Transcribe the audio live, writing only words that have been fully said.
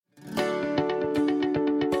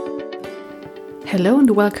Hello and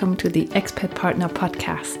welcome to the Expat Partner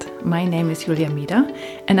podcast. My name is Julia Mieder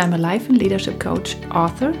and I'm a life and leadership coach,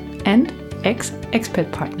 author, and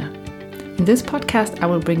ex-expat partner. In this podcast, I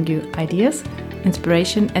will bring you ideas,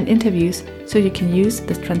 inspiration, and interviews so you can use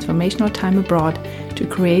this transformational time abroad to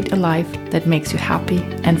create a life that makes you happy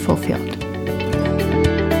and fulfilled.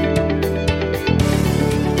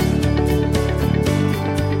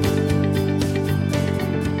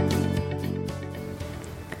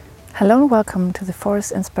 Hello and welcome to the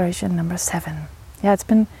Forest Inspiration number 7. Yeah, it's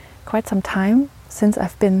been quite some time since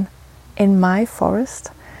I've been in my forest,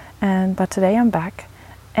 but today I'm back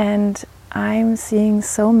and I'm seeing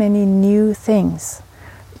so many new things.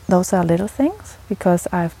 Those are little things because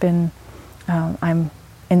I'm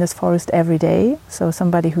in this forest every day, so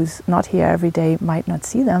somebody who's not here every day might not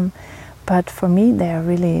see them, but for me they are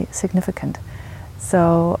really significant.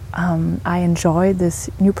 So I enjoy this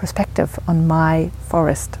new perspective on my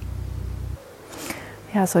forest.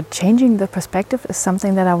 Yeah, so changing the perspective is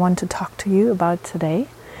something that I want to talk to you about today.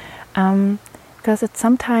 Because it's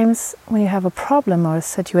sometimes when you have a problem or a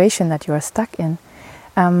situation that you are stuck in,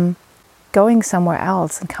 going somewhere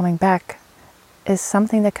else and coming back is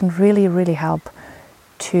something that can really, really help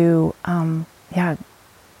to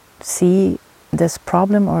see this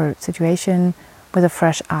problem or situation with a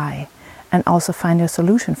fresh eye and also find a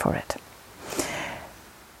solution for it.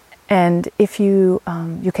 And if you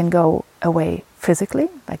can go away physically,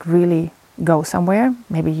 like really go somewhere,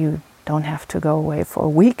 maybe you don't have to go away for a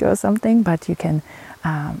week or something, but you can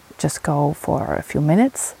just go for a few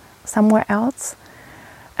minutes somewhere else.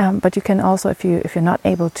 But you can also, if you're not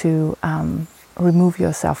able to remove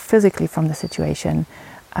yourself physically from the situation,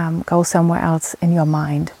 go somewhere else in your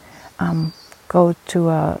mind. Go to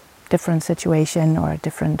a different situation or a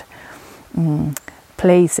different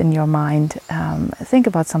place in your mind. Think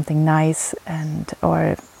about something nice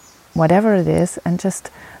or whatever it is, and just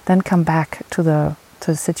then come back to the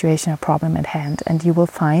situation or problem at hand, and you will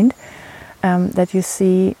find that you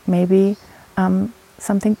see maybe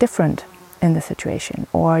something different in the situation,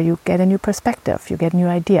 or you get a new perspective, you get new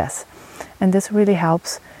ideas, and this really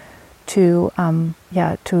helps to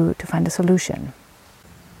find a solution.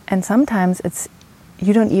 And sometimes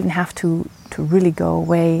you don't even have to really go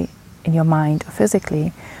away in your mind or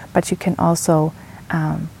physically, but you can also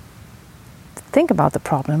think about the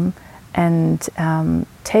problem and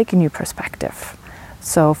take a new perspective.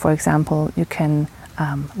 So, for example, you can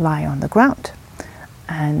lie on the ground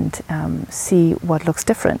and see what looks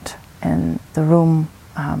different in the room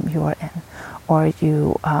you are in, or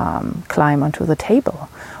you climb onto the table,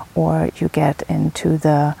 or you get into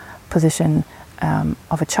the position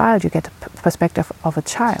of a child, you get the perspective of a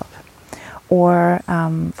child. Or,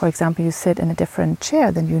 for example, you sit in a different chair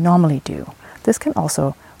than you normally do. This can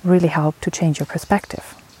also really help to change your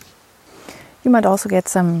perspective. You might also get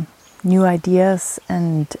some new ideas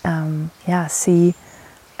and see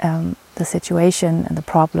the situation and the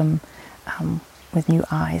problem with new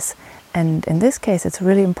eyes. And in this case, it's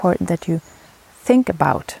really important that you think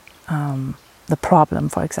about the problem,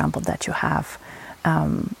 for example, that you have,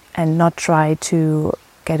 and not try to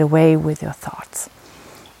get away with your thoughts.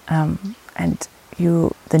 And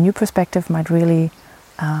the new perspective might really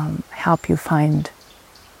help you find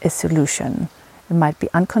a solution. It might be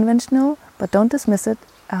unconventional, but don't dismiss it.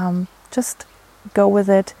 Just go with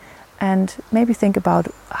it and maybe think about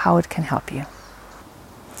how it can help you.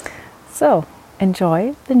 So,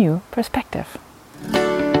 enjoy the new perspective.